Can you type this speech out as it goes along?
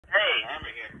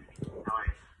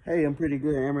Hey, I'm pretty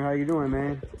good, Amber. How you doing,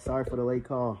 man? Sorry for the late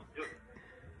call. No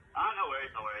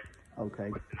worries, no worries. Okay.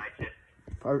 What's the night shift?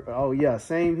 Oh, yeah,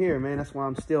 same here, man. That's why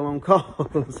I'm still on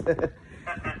calls. Hear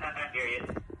you.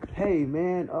 Hey,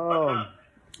 man. What's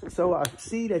up? So I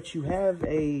see that you have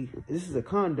this is a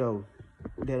condo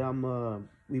that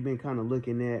we've been kind of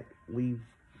looking at. We've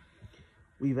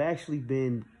actually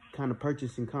been kind of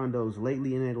purchasing condos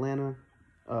lately in Atlanta.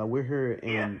 We're here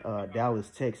Yeah. in Dallas,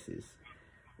 Texas.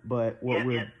 But what Yeah,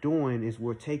 we're yeah. doing is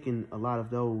we're taking a lot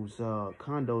of those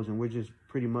condos and we're just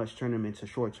pretty much turning them into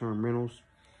short-term rentals.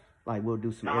 Like we'll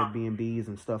do some Uh-huh. Airbnbs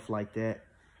and stuff like that.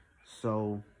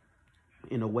 So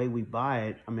in a way we buy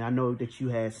it, I mean, I know that you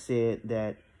had said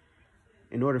that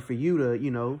in order for you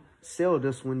to, sell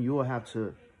this one, you will have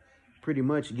to pretty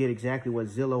much get exactly what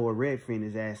Zillow or Redfin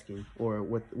is asking or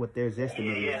what their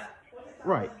estimate is. Yeah.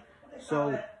 Right.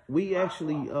 So we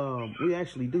actually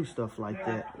do stuff like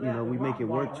that. We make it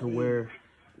work to where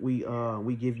we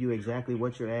give you exactly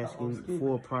what you're asking,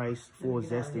 full price, full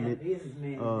estimate.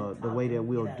 The way that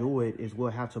we'll do it is we'll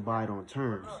have to buy it on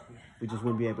terms. We just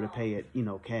wouldn't be able to pay it,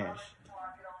 cash.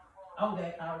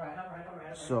 Okay, all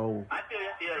right. So I feel you.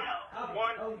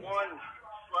 One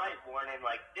slight warning,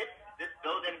 like this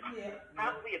building,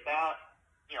 probably about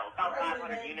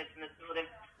 500 units in this building.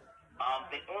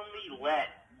 They only let,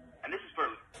 and this is for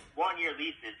 1-year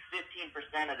leases,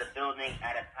 15% of the building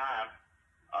at a time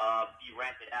be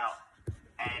rented out.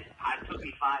 And it took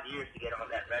me 5 years to get on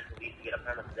that rental lease to get a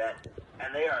permit for that.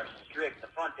 And they are strict. The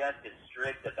front desk is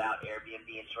strict about Airbnb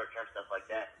and short-term stuff like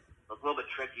that. So it's a little bit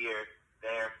trickier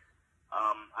there.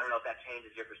 I don't know if that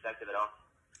changes your perspective at all.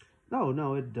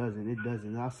 no, it doesn't. It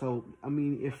doesn't. Also, I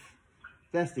mean, if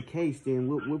that's the case, then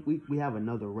we have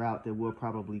another route that we'll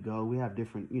probably go. We have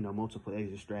different, multiple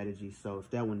exit strategies. So if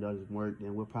that one doesn't work,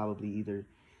 then we'll probably either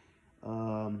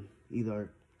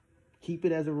keep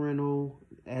it as a rental,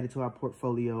 add it to our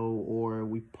portfolio, or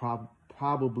we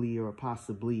probably or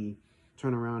possibly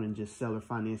turn around and just sell or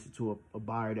finance it to a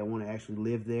buyer that want to actually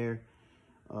live there.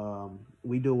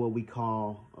 We do what we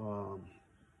call,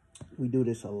 we do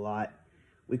this a lot.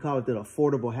 We call it the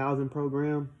affordable housing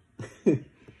program.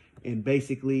 And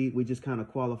basically, we just kind of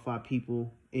qualify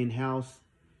people in-house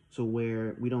to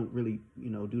where we don't really,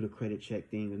 do the credit check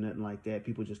thing or nothing like that.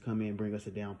 People just come in, bring us a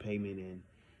down payment, and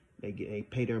they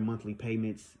pay their monthly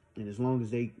payments. And as long as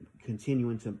they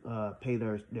continuing to pay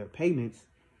their payments,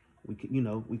 we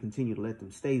continue to let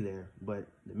them stay there. But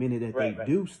the minute that they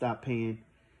do stop paying,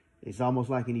 it's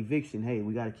almost like an eviction. Hey,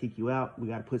 we got to kick you out. We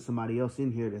got to put somebody else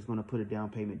in here that's going to put a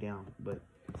down payment down. But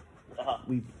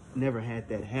we've never had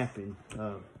that happen,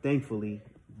 thankfully.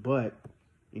 But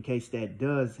in case that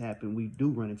does happen, we do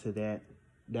run into that.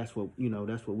 That's what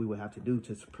we would have to do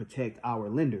to protect our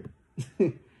lender.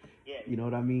 You know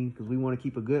what I mean? Because we want to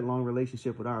keep a good, long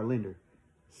relationship with our lender.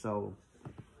 So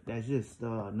that's just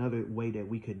another way that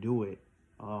we could do it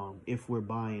if we're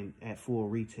buying at full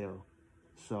retail.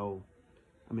 So,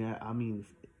 I mean,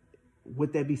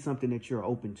 would that be something that you're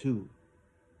open to?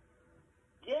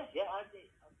 Yeah, I'm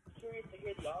curious to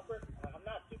hear the offer. I'm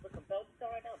not super compelled to sell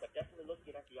right now, but definitely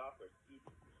looking at the offer.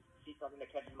 See something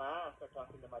that catches my eye. I'll start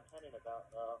talking to my tenant about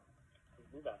his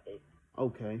move-out date.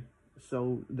 Okay.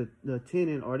 So the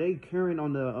tenant, are they current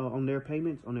on the on their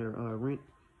payments, on their rent?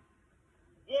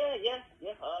 Yeah.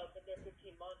 Been there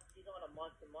 15 months. He's on a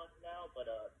month-to-month now, but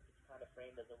it's kind of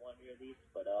framed as a 1-year lease.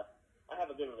 But I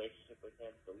have a good relationship with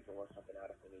him, so we can work something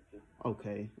out if we need to.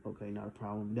 Okay, not a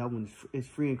problem. That one's it's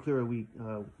free and clear.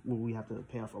 Will we have to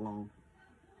pay off a loan?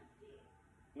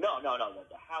 No. The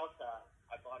house,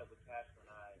 I bought it with cash when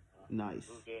I Nice.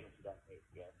 moved in 2008.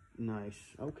 Yeah. Nice.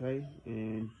 Okay.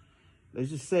 And let's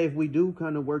just say if we do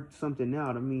kind of work something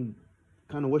out, kind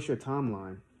of what's your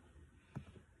timeline?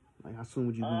 Like, how soon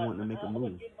would you be wanting to make a I move?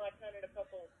 would give my tenant a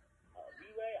couple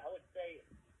leeway. I would say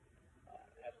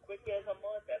as quick as a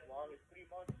month, as long as 3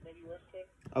 months, maybe worst case.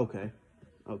 Okay.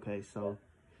 So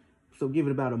give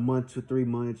it about a month to 3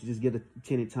 months. Just get a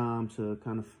tenant time to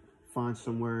kind of find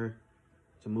somewhere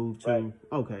to move to. Right.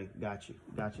 Okay, got you.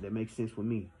 That makes sense with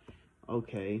me.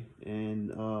 Okay,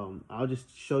 and I'll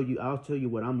tell you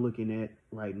what I'm looking at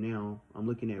right now. I'm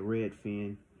looking at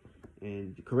Redfin,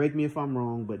 and correct me if I'm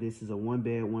wrong, but this is a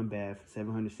 1-bed, 1-bath,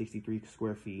 763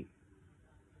 square feet.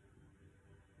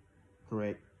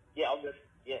 Correct? Yeah, I'll just,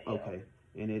 yeah. Okay,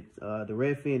 and it's the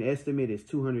Redfin estimate is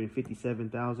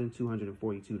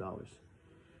 $257,242.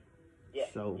 Yeah.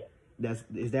 So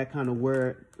is that kind of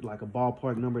where, like, a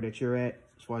ballpark number that you're at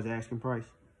as far as the asking price?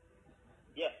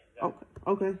 Yeah.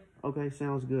 Okay,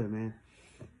 sounds good, man.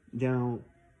 Now,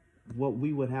 what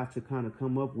we would have to kind of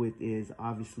come up with is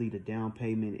obviously the down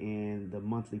payment and the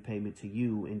monthly payment to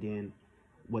you, and then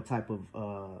what type of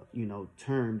you know,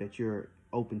 term that you're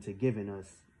open to giving us.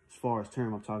 As far as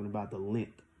term, I'm talking about the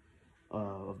length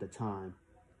of the time.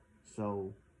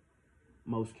 So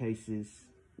most cases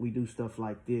we do stuff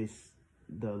like this,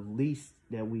 the least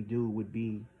that we do would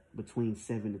be between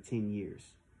 7 to 10 years.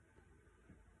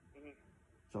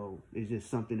 So it's just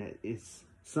something that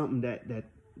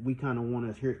we kind of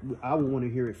want to hear. I would want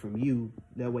to hear it from you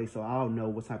that way, so I'll know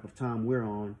what type of time we're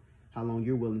on, how long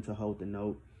you're willing to hold the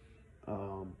note.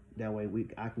 That way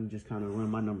I can just kind of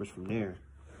run my numbers from there.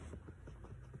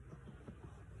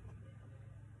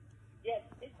 Yeah,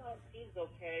 this time seems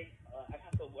okay. I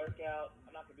have to work out.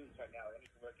 I'm not gonna do this right now. I need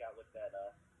to work out what that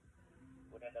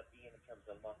would end up being in terms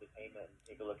of monthly payment and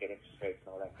take a look at interest rates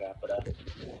and all that crap. But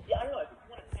yeah, I don't know. If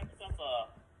you want to text stuff,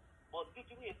 well, do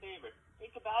me a favor.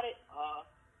 Think about it.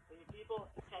 For you people,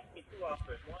 text me 2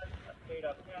 offers. 1, a straight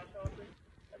up cash offer,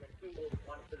 and then 2,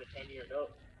 one for the 10-year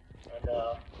note. And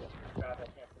grab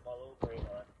that chance them all over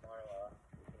tomorrow.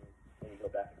 We can maybe go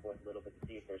back and forth a little bit to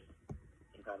see if there's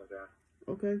some common ground.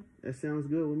 Okay, that sounds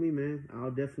good with me, man.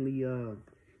 I'll definitely, you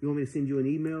want me to send you an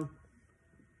email?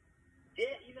 Yeah,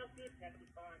 email's good, text is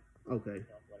fine. Okay.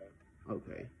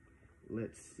 Okay.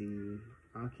 Let's see.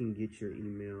 I can get your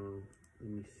email. Let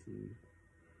me see.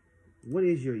 What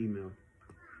is your email?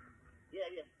 Yeah.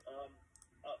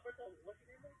 First of all, what's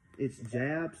your name? It's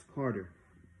Jabs Carter.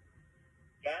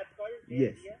 Jabs Carter?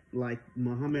 Yes. Like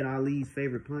Muhammad Ali's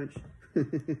favorite punch. I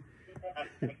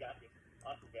got you.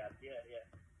 Awesome, Jabs. Yeah.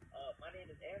 My name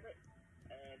is Everett,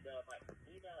 and my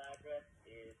email address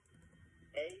is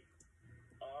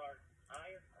A-R-I-R,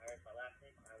 my last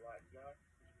name, I-Y-E-R.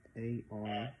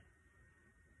 A-R.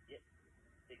 Yep.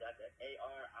 You got that.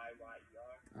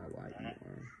 A-R-I-Y-E-R.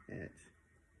 I-Y-E-R. At.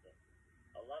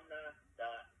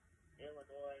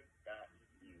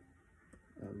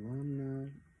 Alumni.illinois.edu.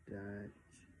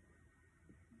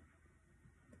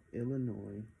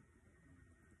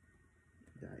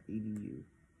 Alumni.illinois.edu.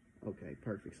 Okay,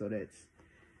 perfect. So that's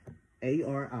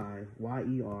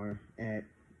A-R-I-Y-E-R at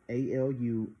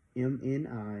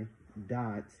A-L-U-M-N-I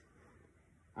dot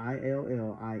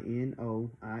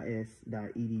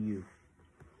I-L-L-I-N-O-I-S.edu.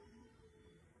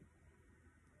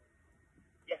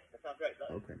 Yeah, that sounds right.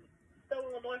 Okay. Spell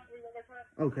Illinois for me one more time.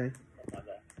 Okay.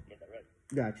 Get that ready.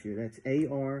 Got you. That's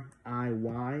A-R-I-Y-E-R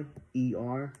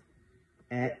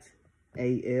at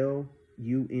A-L-U-M-N-I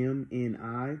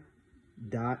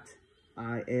dot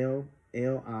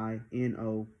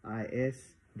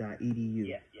I-L-L-I-N-O-I-S.edu.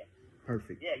 Yeah.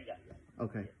 Perfect. Yeah, you got it.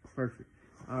 Okay, perfect.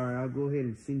 All right, I'll go ahead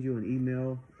and send you an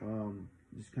email.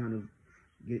 Just kind of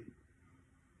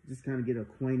get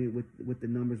acquainted with the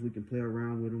numbers. We can play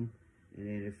around with them, and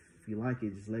then if you like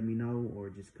it, just let me know, or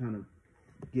just kind of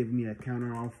give me a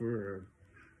counter offer, or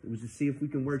we'll just see if we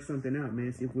can work something out,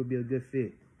 man. See if we'll be a good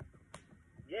fit.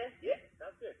 Yeah,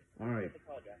 sounds good. All right,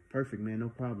 perfect, man. No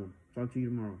problem. Talk to you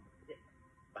tomorrow. Yeah.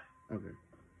 Bye. Okay.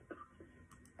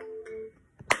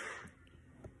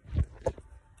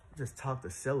 Just talk the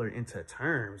seller into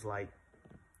terms, like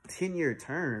 10-year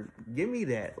term. Give me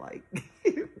that. Like,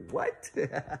 what?